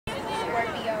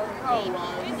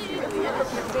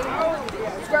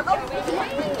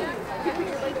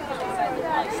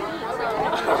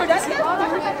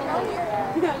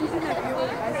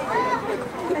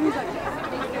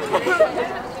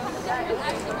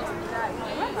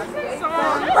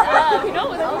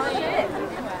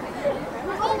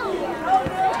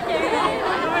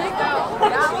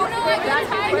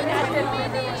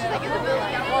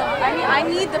I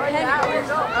need the pen.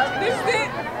 This is it.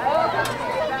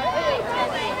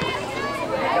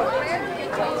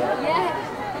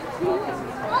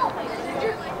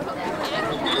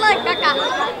 Like Kaka.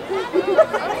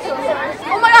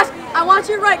 Oh my gosh! I want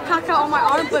you to write Kaka on my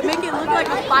arm, but make it look like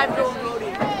a 5-year-old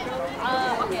roadie.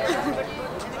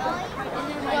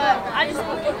 I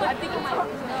think it might.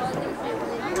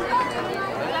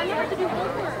 I never have to do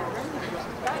homework.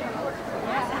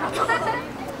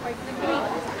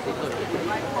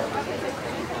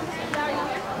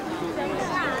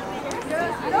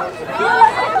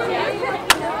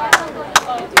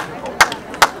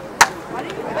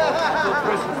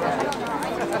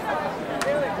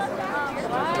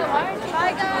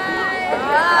 Bye guys!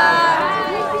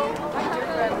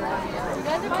 You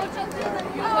guys are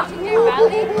watching your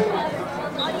rally?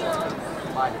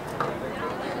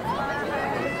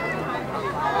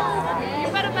 You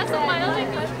better mess up my other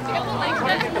good table like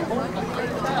that.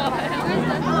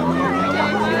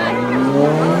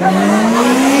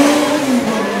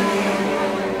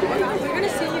 We're gonna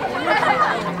see you.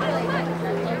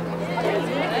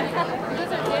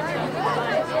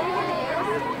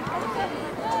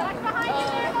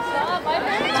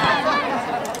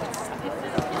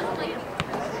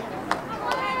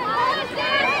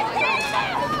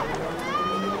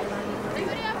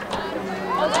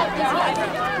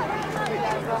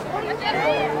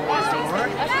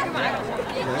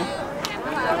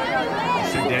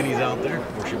 See Danny's out there,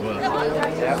 where she was.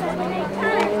 Yeah.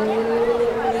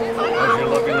 How's your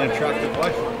looking and attractive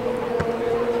wife?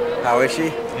 How is she?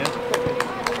 Yeah.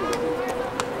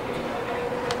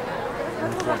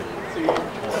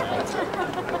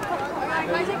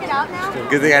 Can I take it out now?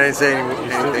 Good thing I didn't say anything.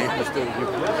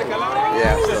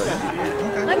 Yeah.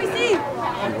 Let me see.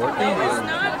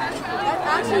 That's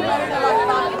actually better than I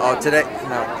thought. Oh, today?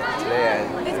 No. Today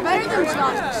It's better than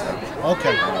John's.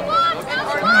 Okay.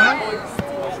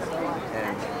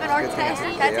 But our test, can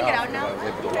I take it out now? I was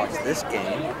able to watch this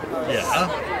game. Yeah.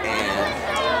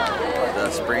 And the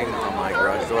spring on my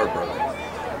garage door broke.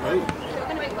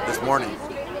 This morning.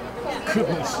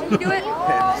 Goodness. You do it?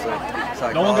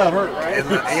 So No one got hurt, right?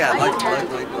 Yeah,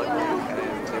 luckily.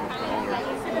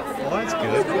 Well, that's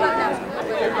good.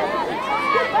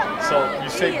 So you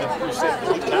saved the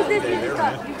time day there,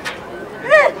 man.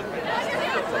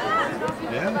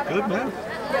 Yeah, good, man.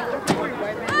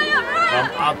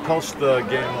 I'll post the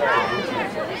game up on YouTube.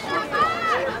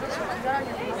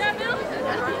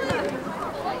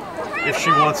 If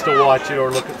she wants to watch it or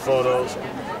look at photos.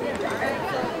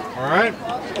 All right.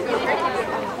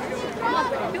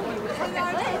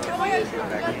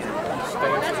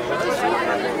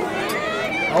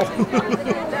 Oh.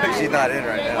 She's not in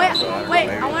right now. Wait, so I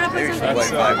want to put some. like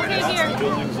 5 minutes. The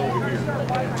building's over here.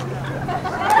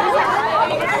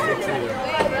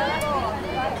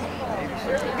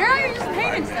 Girl, you're just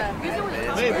painting stuff.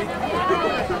 Maybe.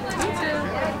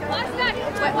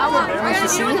 Wait, I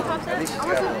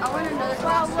want another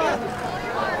cross.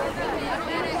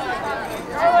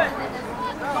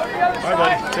 All right,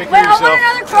 buddy. Take care Wait, of yourself. I want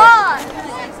another cross.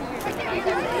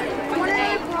 I want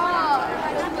another cross.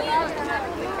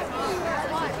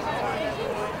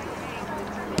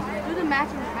 Do the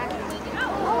matching pattern.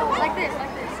 Like this,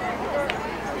 like this.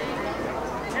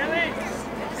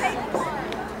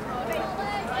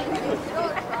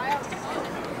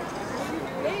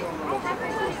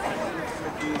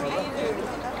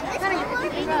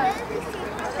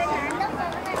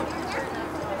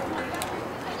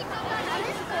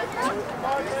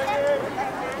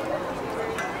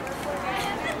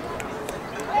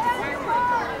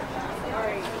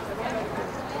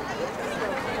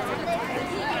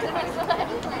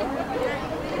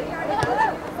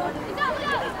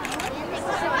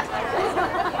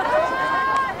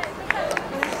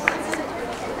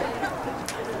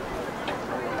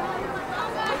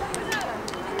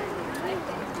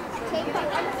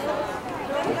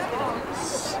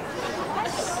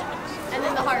 And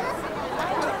then the heart.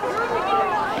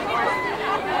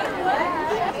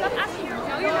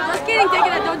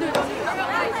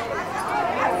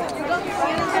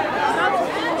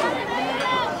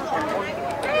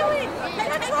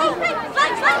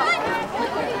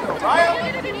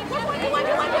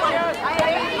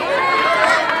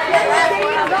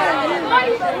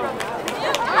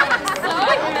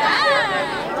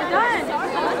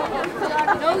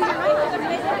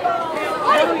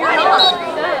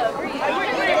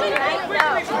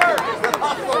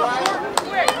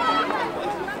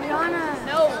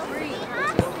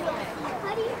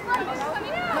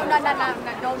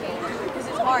 don't need it, because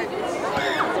it's hard.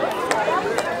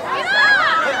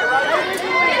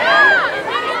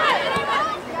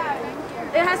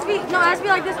 It has to be, no, it has to be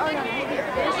like this, or no,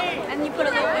 and you put a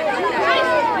little bit like that.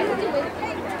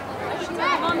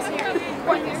 Mom's here.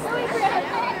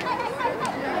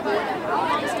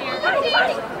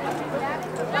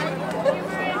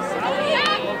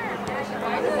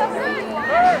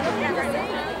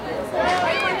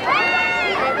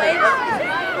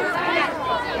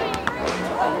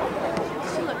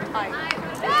 She looked tight.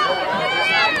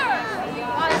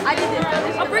 I did it.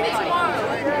 I'll bring it tomorrow.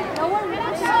 No one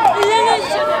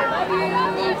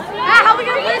how are we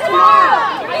going to get it tomorrow?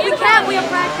 We can't. We have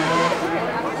practice.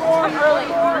 I'm early.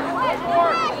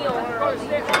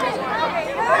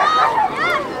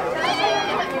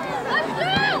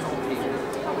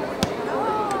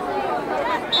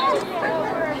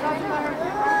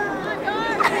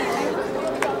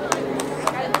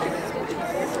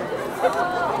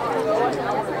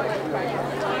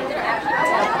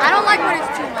 I don't like when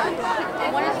it's too much.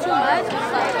 When it's too much, it's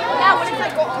like, yeah, when it's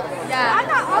like, yeah.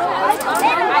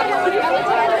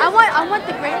 I want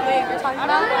the great wave you're talking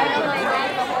about.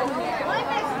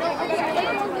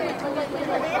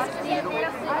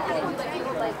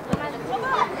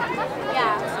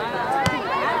 Yeah.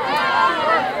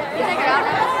 You take it out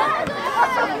now?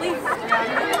 Please.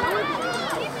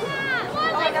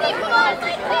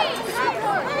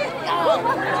 Oh,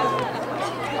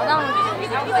 that one would be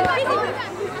easy.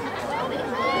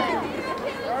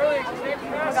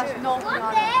 Oh gosh, no,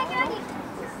 not.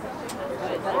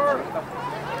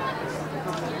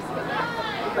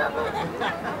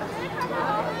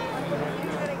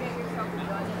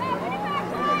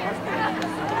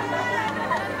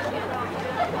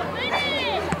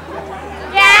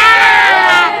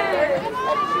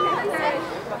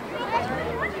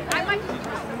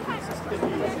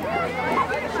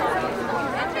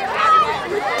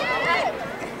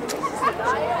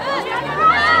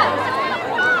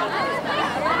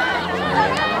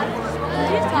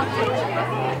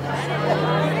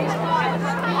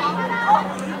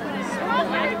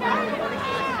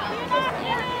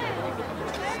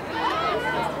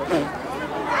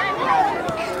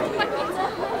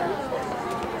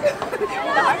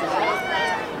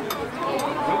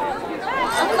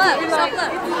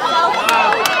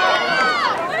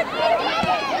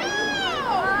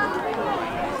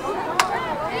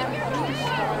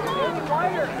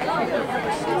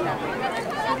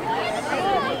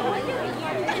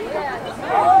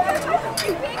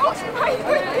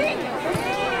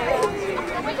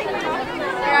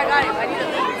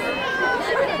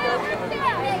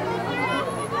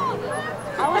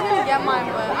 I was gonna get mine,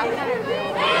 but I kind of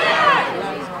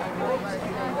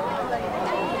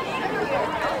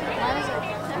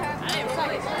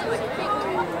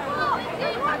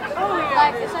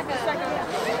like it's like a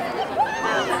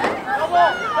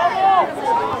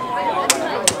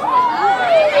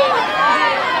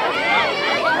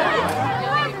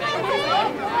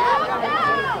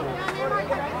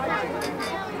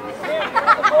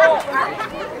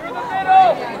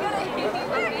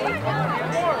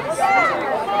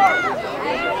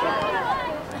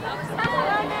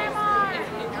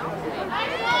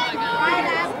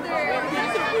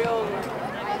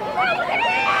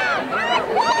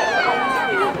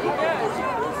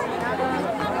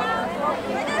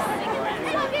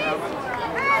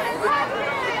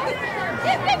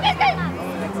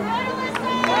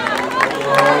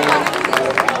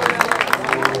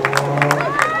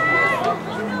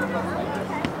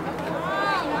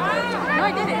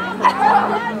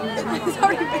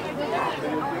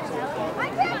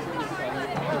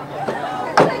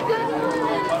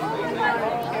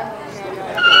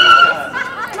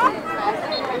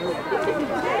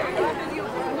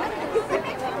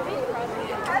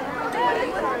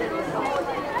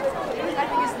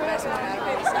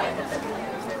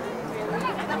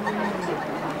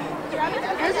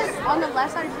on the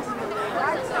left side, it's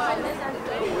right side.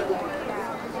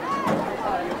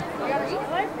 You gotta eat?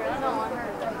 No, on her.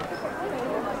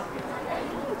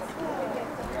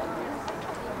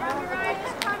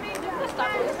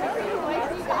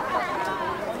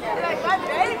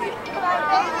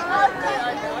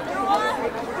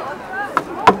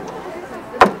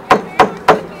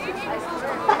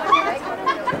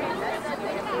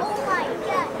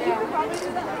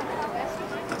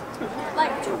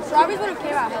 Like, strawberries would have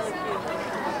came out hella cute.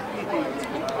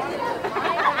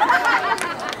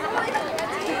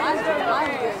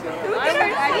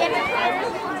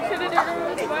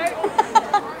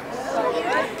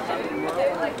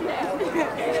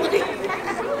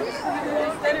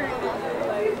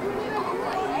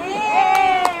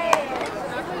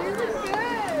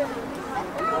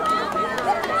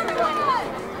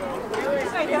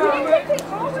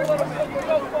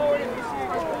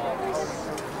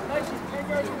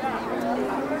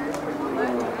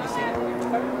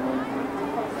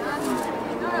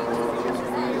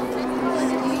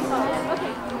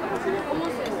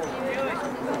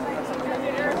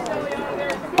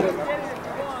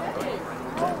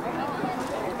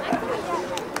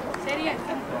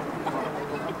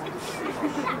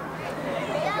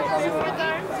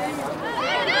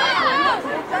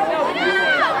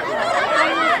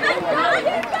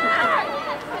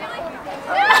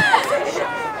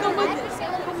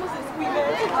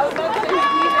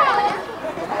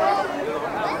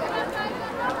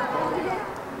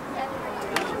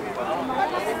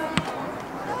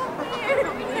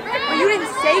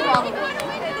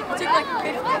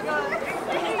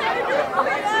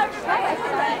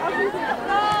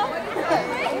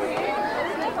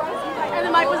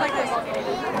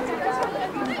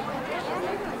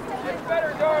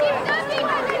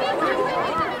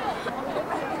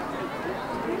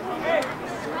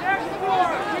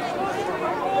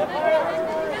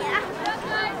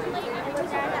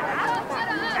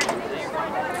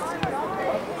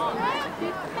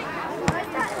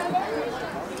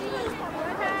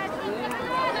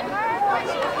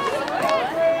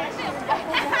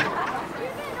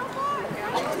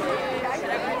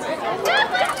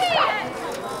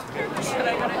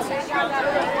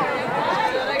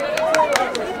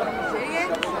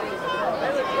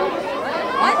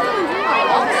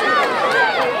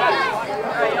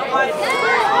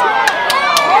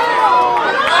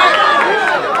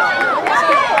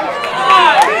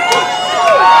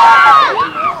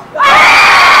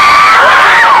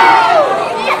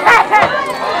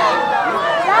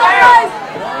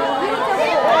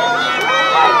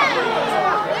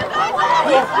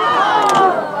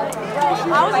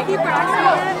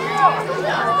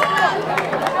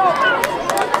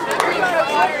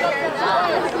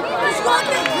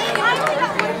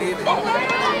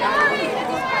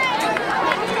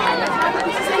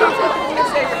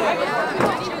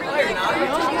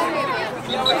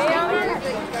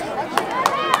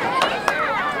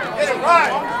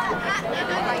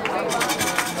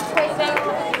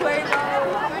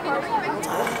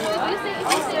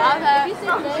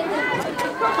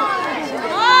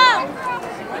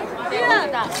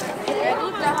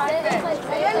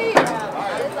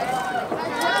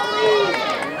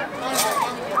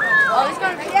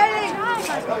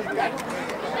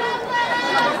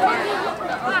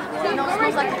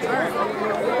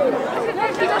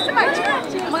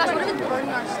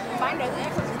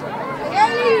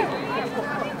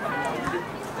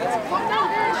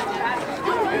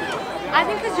 I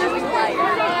think this yours is light.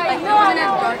 Like, no, I'm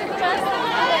not dark.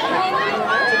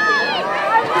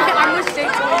 I'm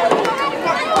mistaken.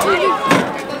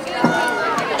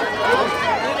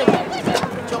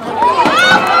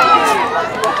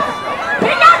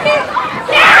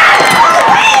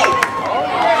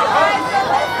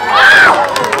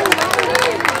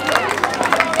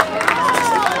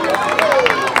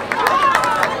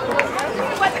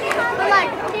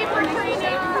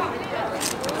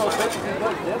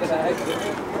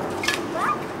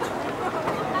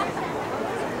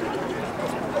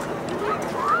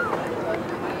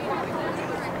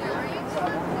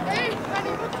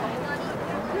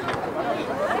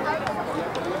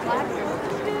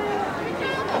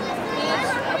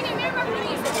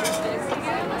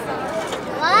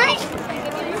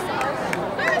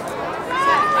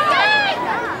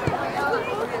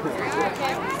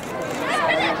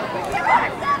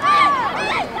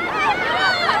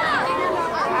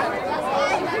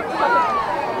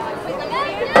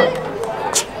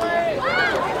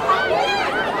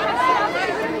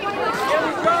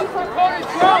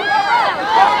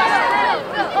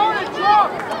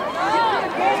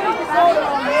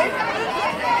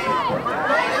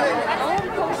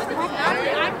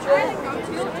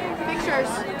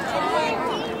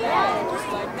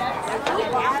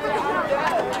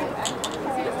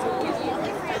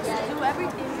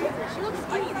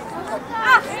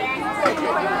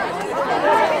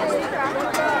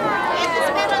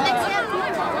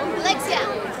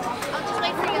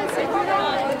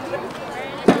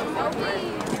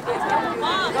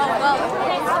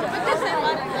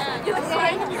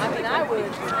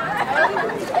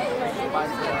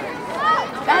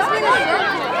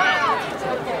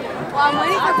 Well, I'm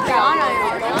waiting for Brianna.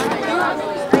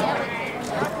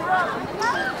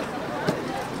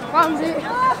 Wrong dude.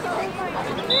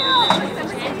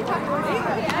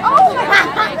 Oh!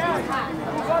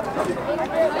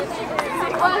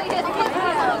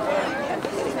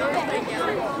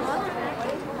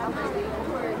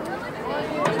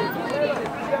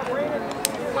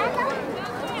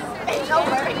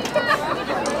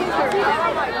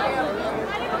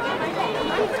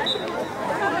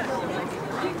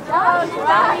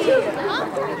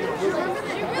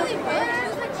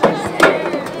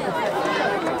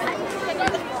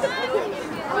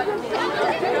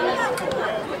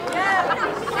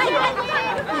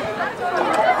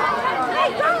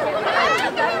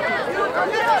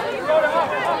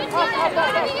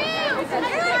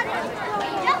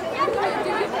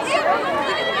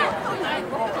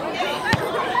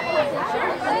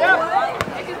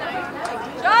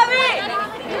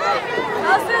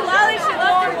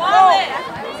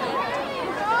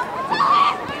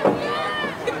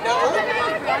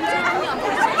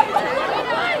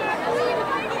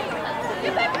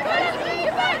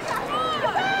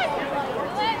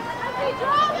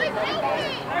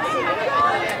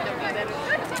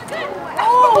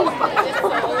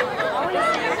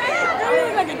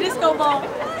 ball.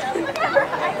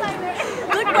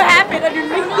 Look what happened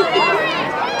underneath.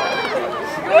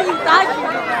 Oh, you thought you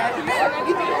did that.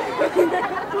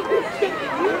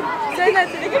 Say that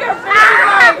to me. Look at her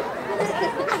face.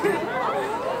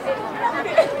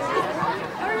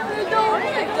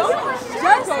 Don't just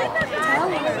tell her.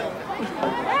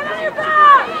 Hand on your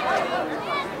back.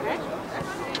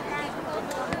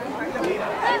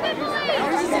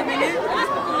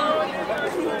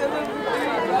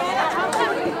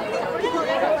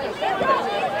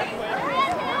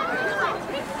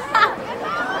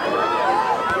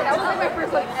 That was like my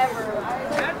first one ever.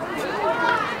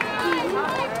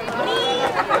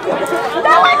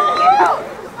 That was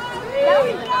cute!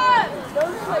 That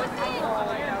was fun!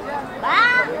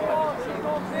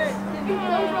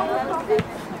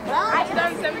 I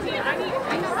 2017.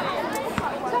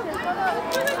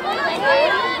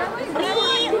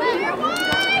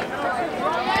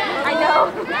 I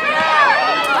know.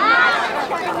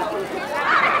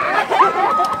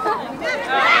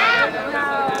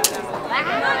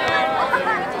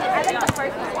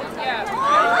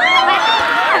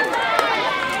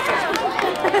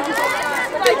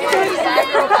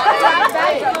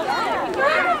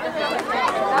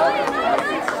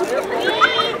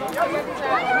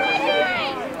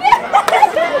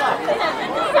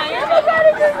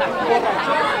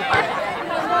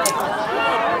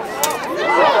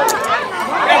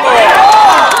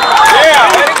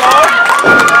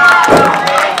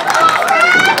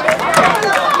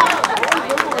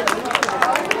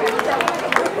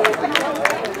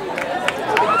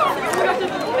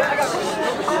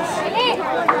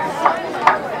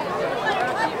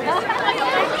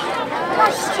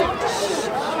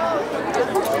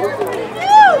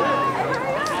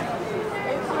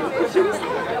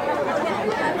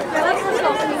 I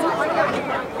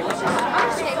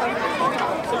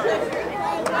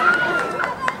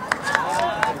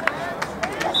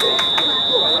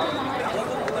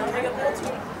like the first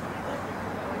one.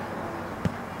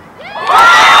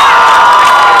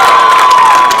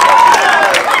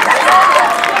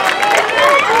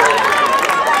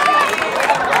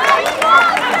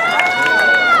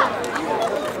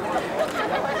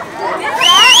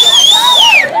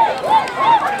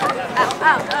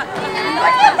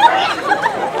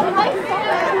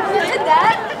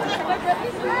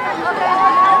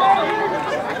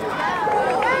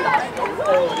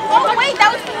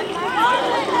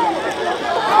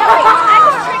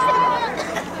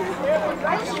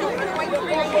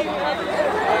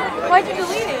 Why'd you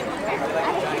delete it?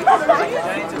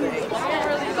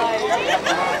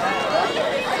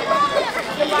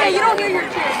 Yeah, you don't hear your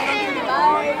kids.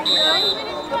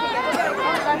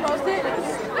 Should I post it?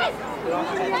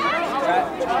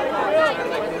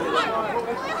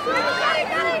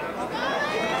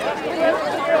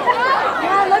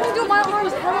 Yeah, let me do my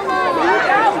arms.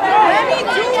 Let me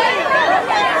do it.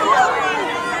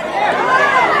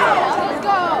 Let's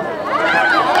go.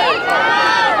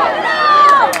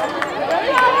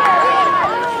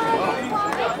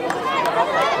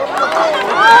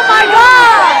 Oh my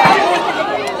God!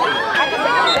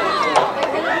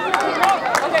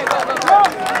 Okay, go.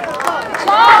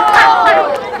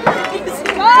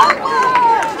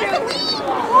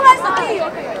 Who has the key?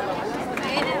 Okay.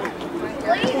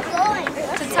 Where are you going?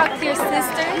 To talk to your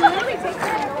sister.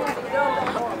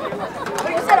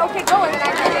 You said okay, go, and then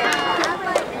I did it.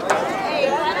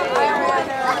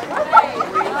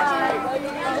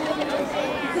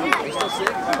 You still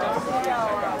sick?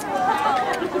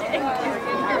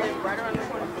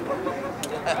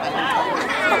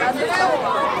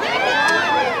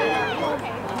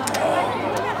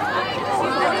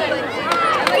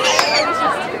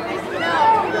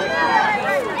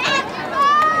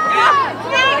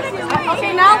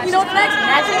 Okay, now you know what's next?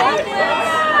 National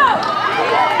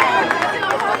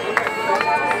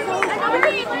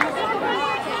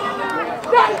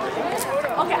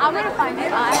Okay, I'm gonna find it.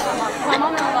 My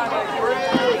mom knows about it.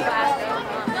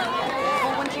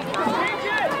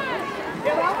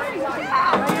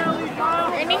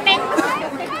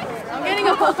 I'm getting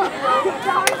a book. More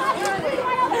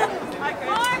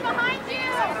behind you.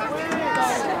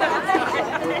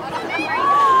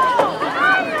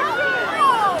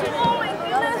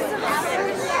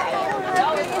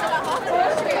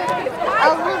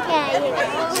 Oh, look at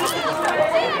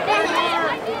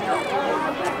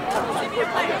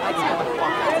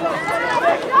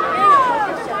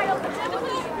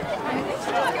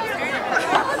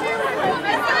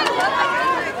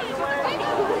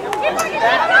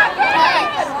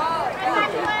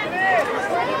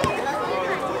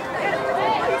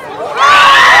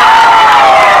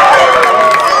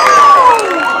you.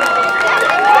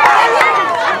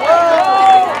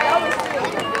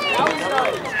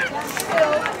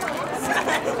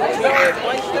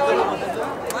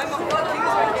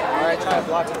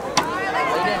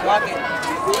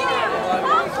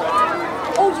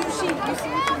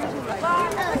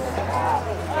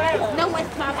 No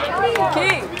one's coming.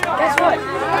 King, guess what?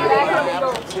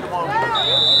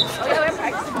 Oh yeah, we're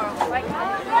practicing tomorrow.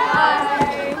 Bye.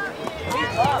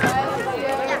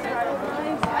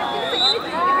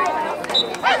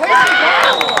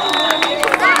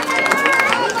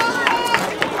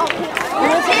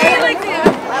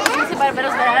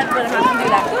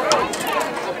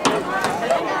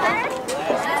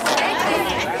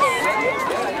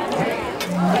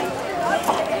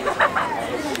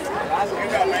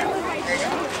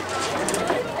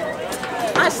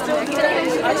 I still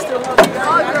have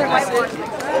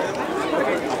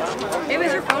Hey,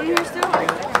 was your phone here still?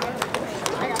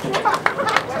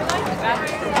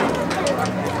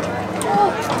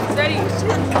 Steady.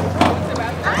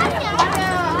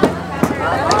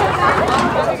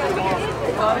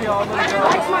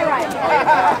 That's my right.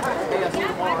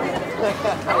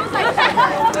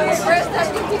 First time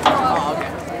you keep going.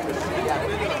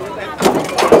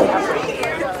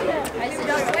 I said,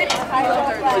 don't sweat it.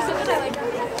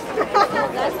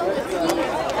 That's all the tea.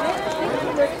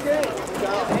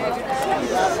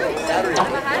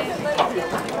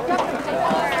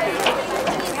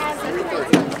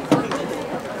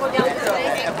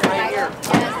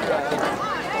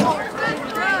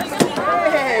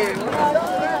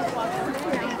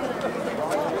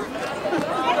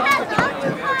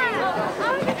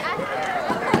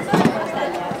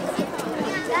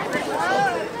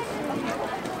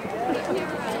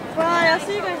 Bye, I'll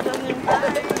see you guys down there.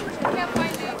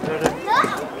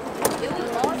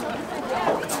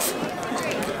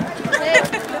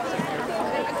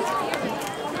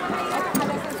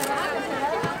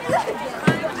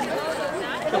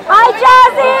 Hi,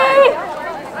 Jazzy!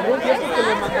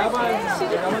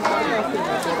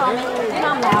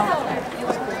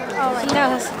 She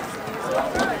knows.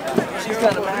 She's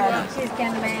got a man. She's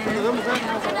kind of mad. I'm looking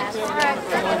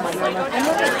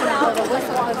for the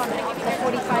whistle because the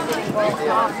 45 didn't go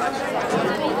off.